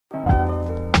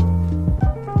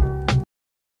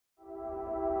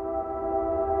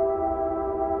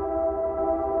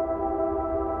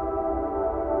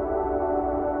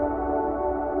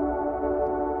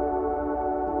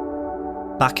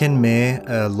Back in May,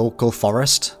 a local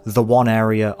forest, the one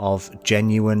area of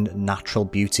genuine natural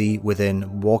beauty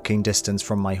within walking distance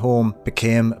from my home,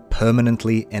 became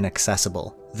permanently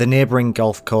inaccessible. The neighbouring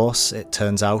golf course, it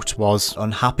turns out, was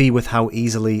unhappy with how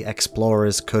easily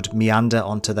explorers could meander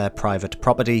onto their private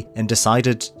property and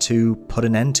decided to put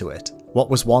an end to it. What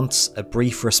was once a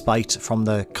brief respite from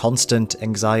the constant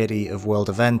anxiety of world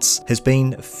events has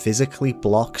been physically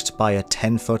blocked by a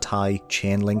 10-foot high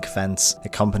chain link fence,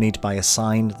 accompanied by a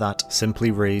sign that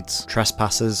simply reads,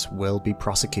 "Trespassers will be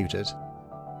prosecuted."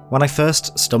 When I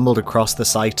first stumbled across the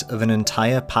sight of an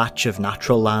entire patch of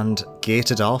natural land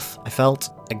gated off, I felt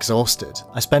exhausted.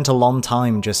 I spent a long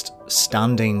time just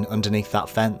standing underneath that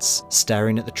fence,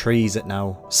 staring at the trees it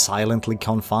now silently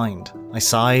confined. I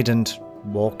sighed and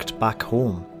walked back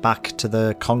home, back to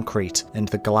the concrete and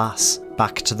the glass,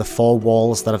 back to the four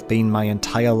walls that have been my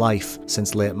entire life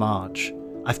since late March.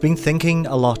 I've been thinking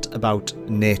a lot about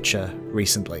nature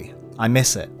recently. I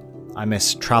miss it. I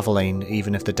miss travelling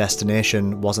even if the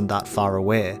destination wasn't that far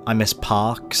away. I miss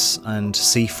parks and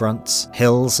seafronts,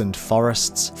 hills and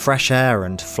forests, fresh air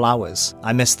and flowers.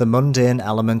 I miss the mundane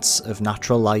elements of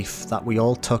natural life that we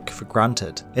all took for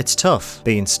granted. It's tough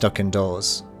being stuck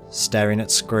indoors, staring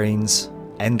at screens,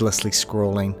 endlessly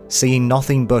scrolling, seeing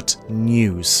nothing but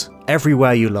news.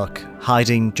 Everywhere you look,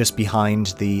 hiding just behind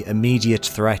the immediate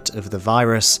threat of the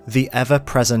virus, the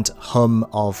ever-present hum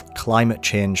of climate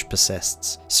change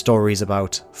persists. Stories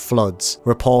about floods,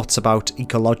 reports about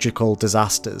ecological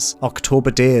disasters,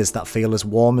 October days that feel as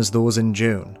warm as those in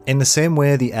June. In the same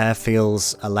way the air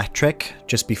feels electric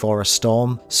just before a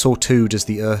storm, so too does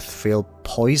the earth feel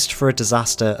poised for a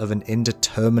disaster of an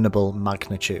indeterminable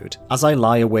magnitude. As I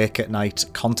lie awake at night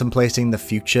contemplating the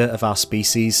future of our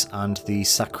species and the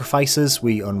sacrifices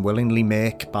we unwillingly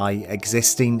make by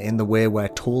existing in the way we're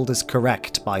told is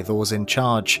correct by those in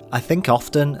charge, I think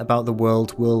often about the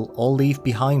world we'll all leave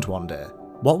behind one day.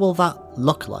 What will that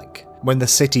look like? When the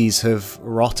cities have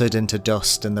rotted into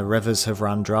dust and the rivers have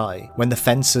ran dry, when the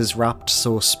fences wrapped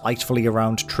so spitefully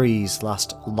around trees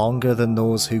last longer than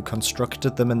those who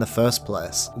constructed them in the first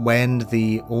place, when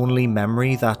the only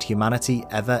memory that humanity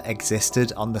ever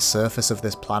existed on the surface of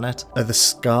this planet are the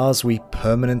scars we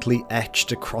permanently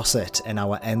etched across it in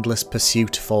our endless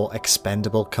pursuit for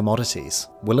expendable commodities.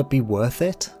 Will it be worth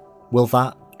it? Will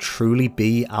that truly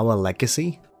be our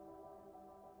legacy?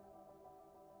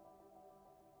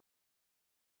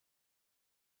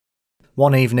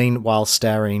 One evening, while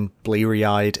staring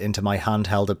bleary-eyed into my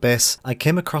handheld abyss, I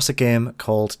came across a game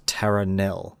called Terra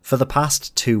Nil. For the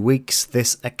past 2 weeks,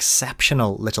 this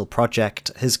exceptional little project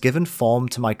has given form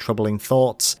to my troubling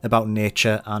thoughts about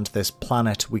nature and this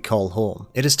planet we call home.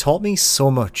 It has taught me so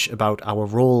much about our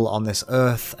role on this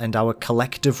earth and our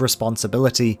collective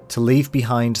responsibility to leave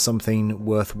behind something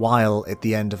worthwhile at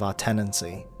the end of our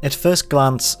tenancy. At first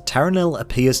glance, Terra Nil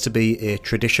appears to be a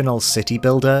traditional city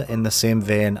builder in the same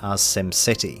vein as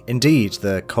SimCity. Indeed,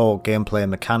 the core gameplay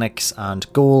mechanics and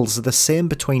goals are the same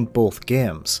between both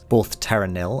games. Both Terra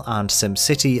Nil and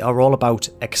SimCity are all about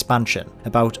expansion,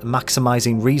 about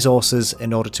maximising resources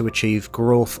in order to achieve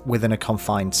growth within a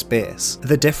confined space.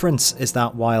 The difference is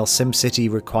that while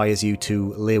SimCity requires you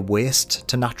to lay waste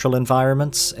to natural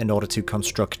environments in order to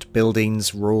construct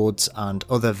buildings, roads and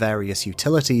other various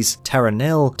utilities, Terra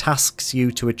Nil tasks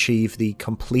you to achieve the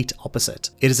complete opposite.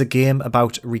 It is a game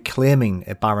about reclaiming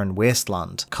a barren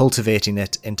wasteland, cultivating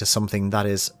it into something that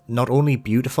is not only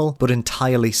beautiful, but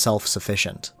entirely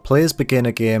self-sufficient. Players begin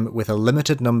a game with a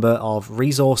limited number of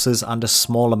resources and a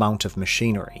small amount of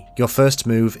machinery. Your first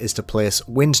move is to place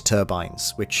wind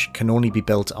turbines, which can only be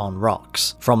built on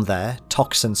rocks. From there,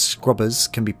 toxin scrubbers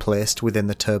can be placed within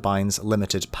the turbine's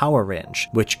limited power range,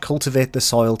 which cultivate the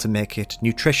soil to make it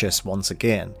nutritious once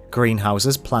again.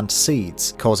 Greenhouses plant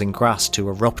seeds, causing grass to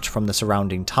erupt from the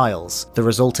surrounding tiles, the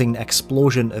resulting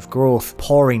explosion of growth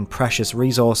pouring precious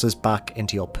resources back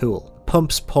into your pool.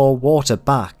 Pumps pour water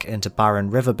back into barren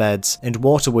riverbeds, and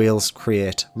water wheels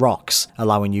create rocks,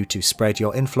 allowing you to spread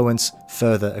your influence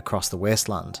further across the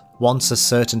wasteland. Once a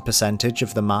certain percentage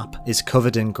of the map is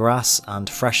covered in grass and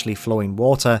freshly flowing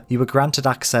water, you are granted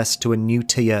access to a new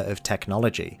tier of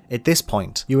technology. At this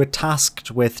point, you are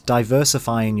tasked with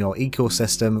diversifying your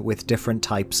ecosystem with different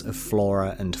types of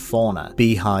flora and fauna.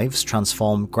 Beehives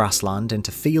transform grassland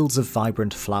into fields of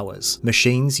vibrant flowers.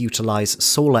 Machines utilise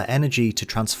solar energy to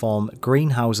transform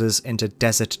greenhouses into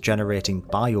desert-generating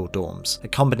biodomes. A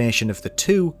combination of the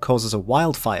two causes a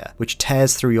wildfire, which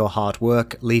tears through your hard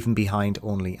work, leaving behind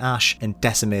only ash and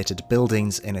decimated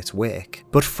buildings in its wake.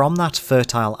 But from that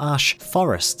fertile ash,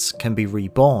 forests can be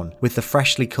reborn, with the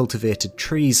freshly cultivated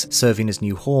trees serving as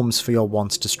new homes for your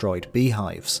once destroyed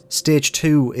beehives. Stage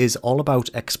 2 is all about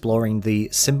exploring the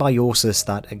symbiosis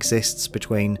that exists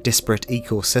between disparate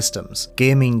ecosystems,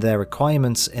 gaming their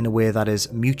requirements in a way that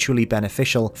is mutually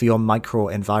beneficial for your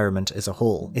microenvironment as a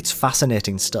whole. It's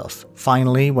fascinating stuff.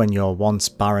 Finally, when your once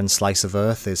barren slice of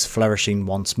earth is flourishing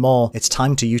once more, it's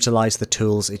time to utilise the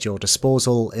tools at your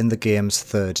disposal in the game's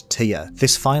third tier.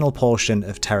 This final portion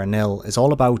of Terra Nil is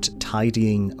all about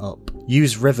tidying up.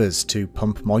 Use rivers to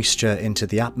pump moisture into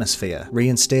the atmosphere,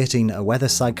 reinstating a weather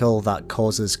cycle that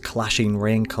causes clashing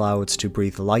rain clouds to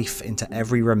breathe life into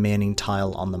every remaining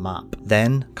tile on the map.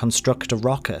 Then, construct a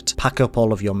rocket, pack up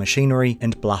all of your machinery,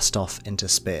 and blast off into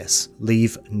space.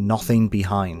 Leave nothing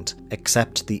behind,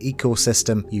 except the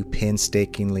ecosystem you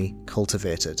painstakingly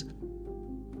cultivated.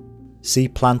 See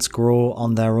plants grow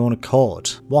on their own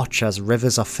accord. Watch as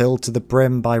rivers are filled to the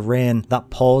brim by rain that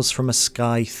pours from a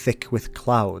sky thick with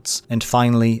clouds. And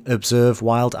finally, observe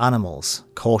wild animals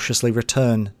cautiously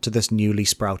return to this newly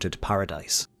sprouted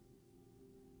paradise.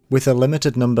 With a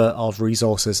limited number of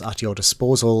resources at your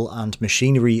disposal and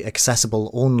machinery accessible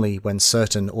only when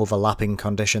certain overlapping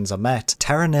conditions are met,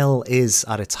 Terra Nil is,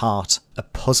 at its heart, a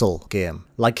puzzle game.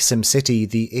 Like SimCity,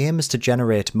 the aim is to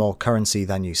generate more currency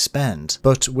than you spend,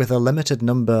 but with a limited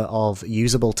number of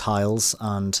usable tiles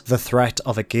and the threat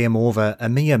of a game over a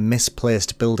mere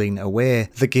misplaced building away,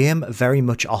 the game very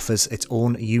much offers its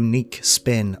own unique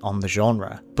spin on the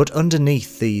genre. But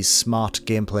underneath these smart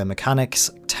gameplay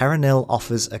mechanics, Terra Nil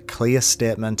offers a clear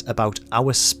statement about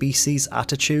our species'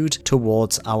 attitude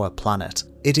towards our planet.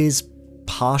 It is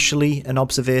partially an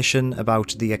observation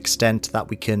about the extent that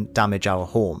we can damage our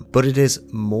home, but it is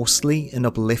mostly an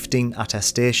uplifting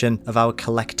attestation of our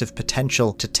collective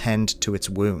potential to tend to its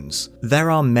wounds. There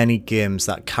are many games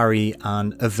that carry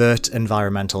an overt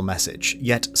environmental message,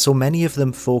 yet so many of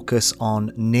them focus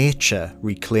on nature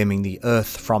reclaiming the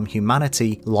earth from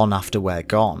humanity long after we're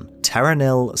gone. Terra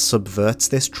Nil subverts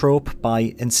this trope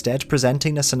by instead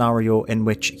presenting a scenario in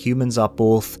which humans are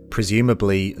both,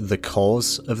 presumably, the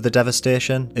cause of the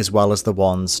devastation, as well as the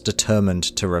ones determined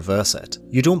to reverse it.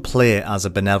 You don't play as a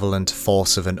benevolent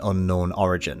force of an unknown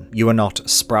origin. You are not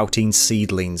sprouting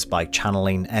seedlings by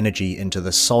channeling energy into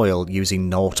the soil using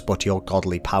naught but your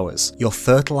godly powers. You're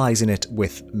fertilizing it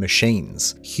with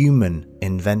machines, human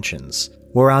inventions.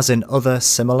 Whereas in other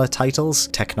similar titles,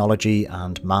 technology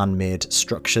and man-made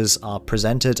structures are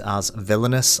presented as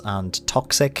villainous and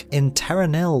toxic, in Terra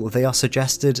Nil they are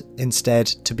suggested instead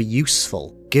to be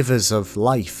useful, givers of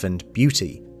life and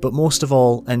beauty, but most of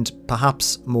all, and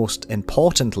perhaps most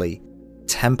importantly,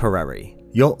 temporary.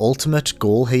 Your ultimate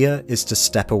goal here is to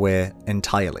step away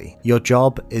entirely. Your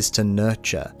job is to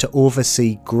nurture, to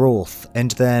oversee growth,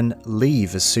 and then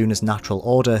leave as soon as natural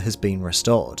order has been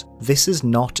restored. This is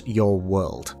not your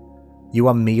world. You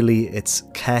are merely its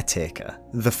caretaker.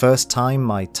 The first time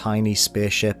my tiny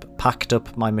spaceship packed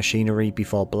up my machinery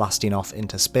before blasting off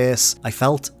into space, I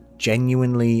felt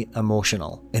genuinely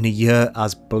emotional. In a year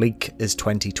as bleak as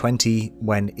 2020,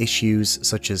 when issues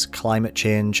such as climate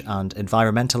change and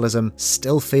environmentalism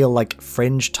still feel like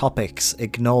fringe topics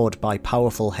ignored by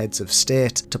powerful heads of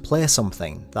state, to play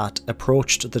something that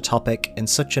approached the topic in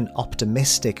such an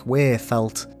optimistic way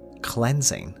felt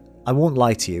cleansing. I won't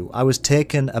lie to you, I was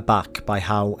taken aback by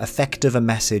how effective a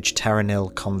message Terra Nil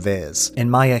conveys. In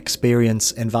my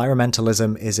experience,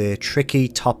 environmentalism is a tricky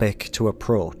topic to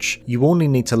approach. You only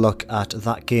need to look at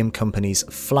that game company's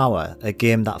Flower, a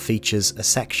game that features a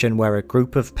section where a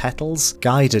group of petals,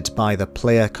 guided by the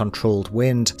player-controlled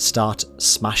wind, start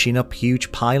smashing up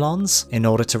huge pylons in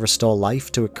order to restore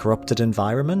life to a corrupted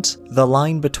environment. The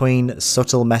line between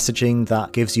subtle messaging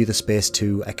that gives you the space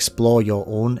to explore your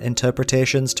own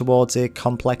interpretations towards a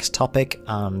complex topic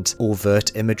and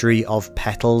overt imagery of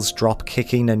petals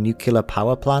drop-kicking a nuclear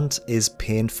power plant is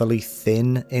painfully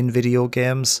thin in video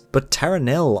games, but Terra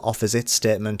Nil offers its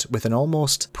statement with an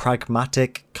almost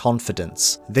pragmatic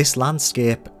confidence. This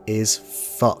landscape is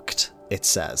fucked, it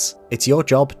says. It's your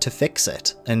job to fix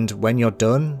it, and when you're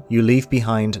done, you leave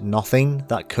behind nothing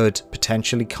that could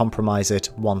potentially compromise it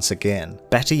once again.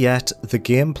 Better yet, the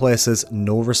game places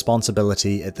no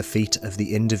responsibility at the feet of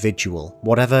the individual.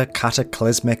 Whatever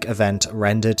cataclysmic event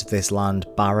rendered this land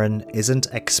barren isn't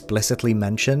explicitly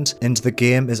mentioned, and the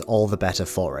game is all the better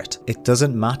for it. It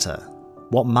doesn't matter.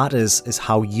 What matters is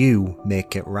how you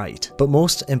make it right. But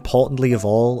most importantly of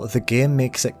all, the game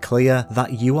makes it clear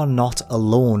that you are not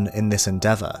alone in this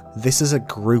endeavour. This is a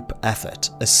group effort,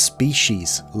 a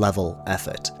species level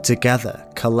effort, together,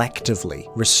 collectively,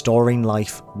 restoring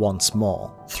life once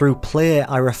more. Through play,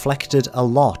 I reflected a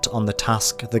lot on the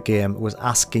task the game was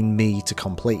asking me to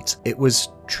complete. It was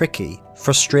tricky,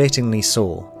 frustratingly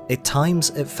so. At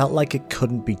times, it felt like it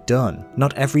couldn't be done.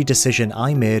 Not every decision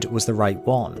I made was the right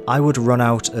one. I would run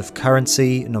out of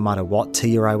currency no matter what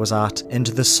tier I was at, and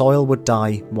the soil would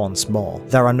die once more.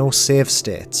 There are no save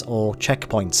states or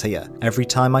checkpoints here. Every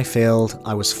time I failed,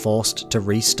 I was forced to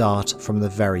restart from the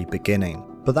very beginning.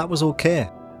 But that was okay.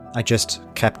 I just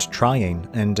kept trying,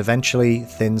 and eventually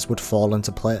things would fall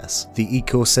into place. The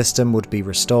ecosystem would be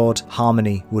restored,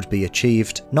 harmony would be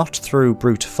achieved, not through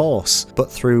brute force,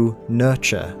 but through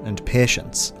nurture and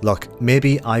patience. Look,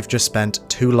 maybe I've just spent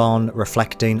too long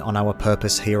reflecting on our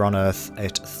purpose here on Earth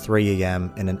at 3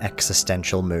 AM in an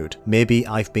existential mood. Maybe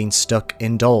I've been stuck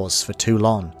indoors for too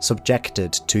long,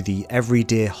 subjected to the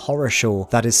everyday horror show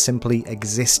that is simply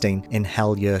existing in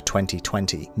hell year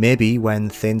 2020. Maybe when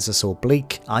things are so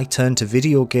bleak, I turn to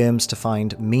video games to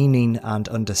find meaning and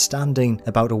understanding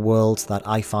about a world that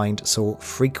I find so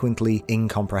frequently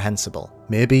incomprehensible.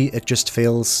 Maybe it just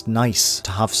feels nice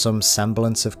to have some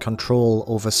semblance of control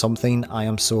over something I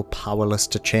am so powerless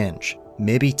to change.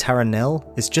 Maybe Terra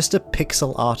Nil is just a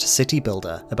pixel art city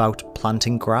builder about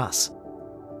planting grass.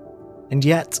 And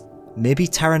yet, maybe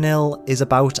Terra Nil is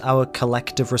about our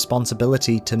collective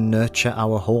responsibility to nurture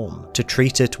our home, to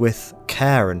treat it with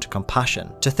care and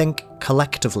compassion, to think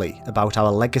collectively about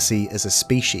our legacy as a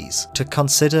species, to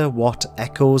consider what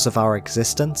echoes of our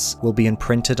existence will be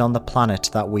imprinted on the planet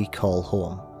that we call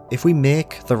home. If we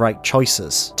make the right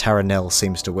choices, Terra Nil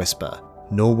seems to whisper,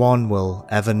 no one will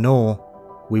ever know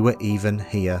we were even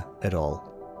here at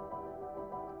all.